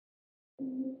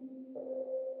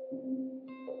In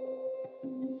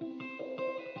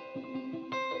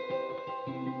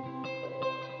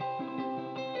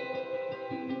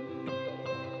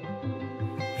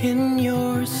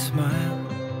your smile,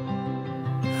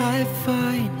 I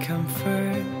find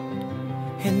comfort,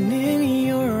 and in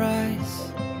your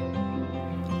eyes,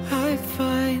 I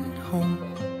find home.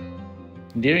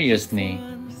 Dear Yusni,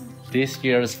 these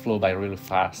years flew by really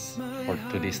fast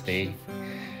to this day,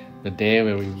 the day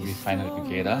where we will be finally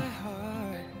together.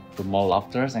 The more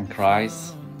laughters and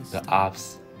cries, the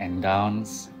ups and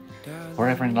downs,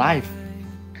 forever in life.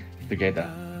 Together,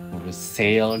 we will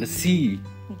sail the sea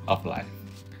of life.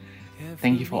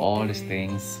 Thank you for all these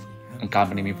things,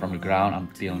 accompanying me from the ground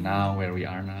until now, where we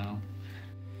are now.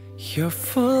 You're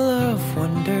full of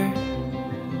wonder,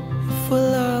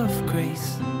 full of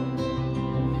grace.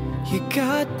 You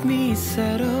got me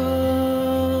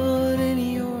settled in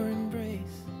your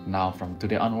embrace. Now from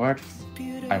today onwards,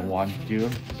 I want you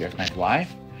to be my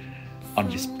wife. On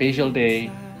this special day,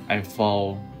 I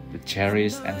vow to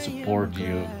cherish and support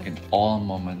you in all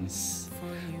moments,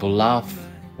 to laugh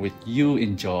with you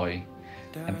in joy,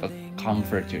 and to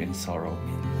comfort you in sorrow.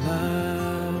 In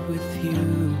love with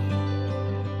you.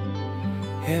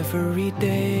 Every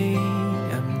day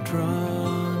I'm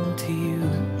drawn to you.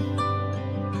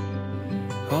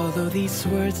 Although these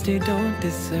words, they don't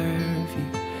deserve you,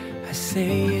 I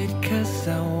say it 'cause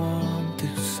I want to,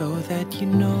 so that you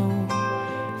know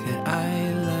that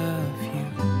I love you.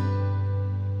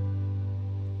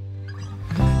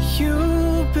 You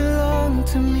belong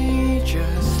to me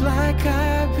just like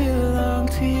I belong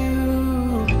to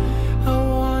you. I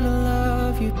wanna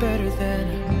love you better than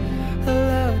I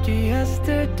loved you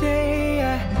yesterday.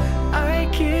 I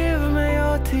give my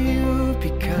all to you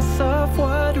because of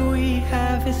what we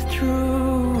have is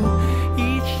true.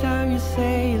 Each time you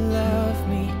say you love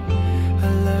me, I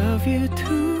love you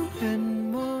too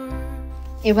and more.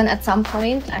 Even at some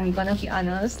point, I'm gonna be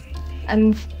honest,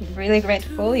 I'm really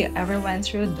grateful you ever went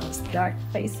through those dark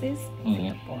phases.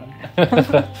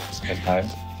 It's good time.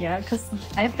 Yeah, because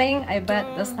I bet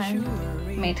this time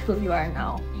made who you are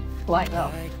now, who I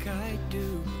love.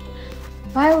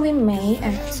 While we may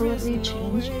absolutely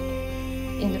change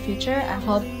in the future, I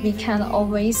hope we can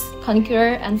always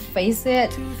conquer and face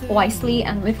it wisely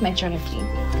and with maturity.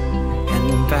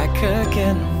 And back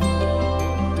again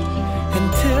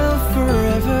until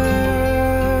forever,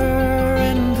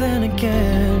 and then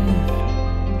again.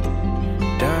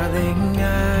 Darling,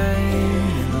 I'm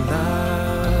in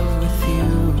love with you.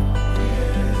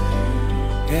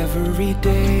 Every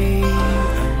day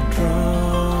I'm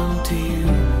drawn to you.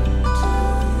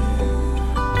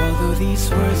 Although these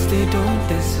words, they don't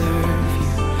deserve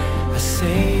you, I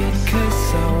say it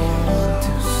 'cause I want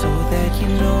to, so that you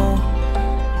know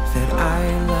that I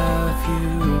love you.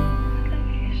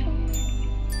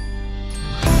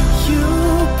 You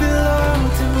belong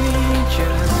to me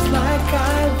just like I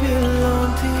belong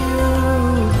to you.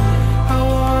 I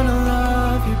wanna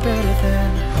love you better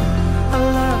than I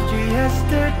loved you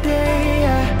yesterday.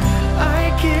 I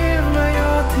give my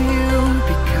all to you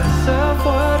because of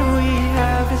what we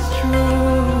have is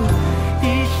true.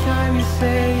 Each time you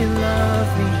say you love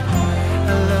me, I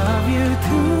love you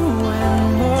too and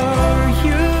more.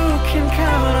 You can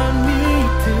count on me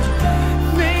to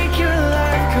make your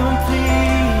life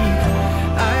complete.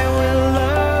 I will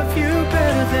love you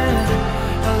better than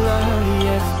I loved you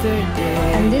yesterday.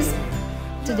 And this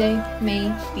today may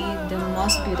be the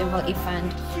most beautiful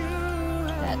event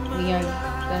that we are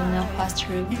gonna pass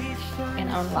through in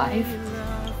our life.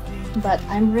 But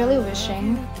I'm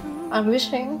wishing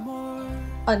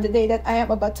on the day that I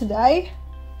am about to die,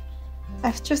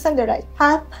 I've chosen the right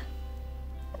path,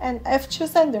 and I've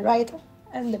chosen the right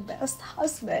and the best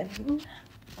husband.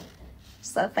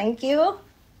 So thank you,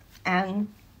 and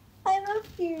I love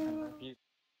you.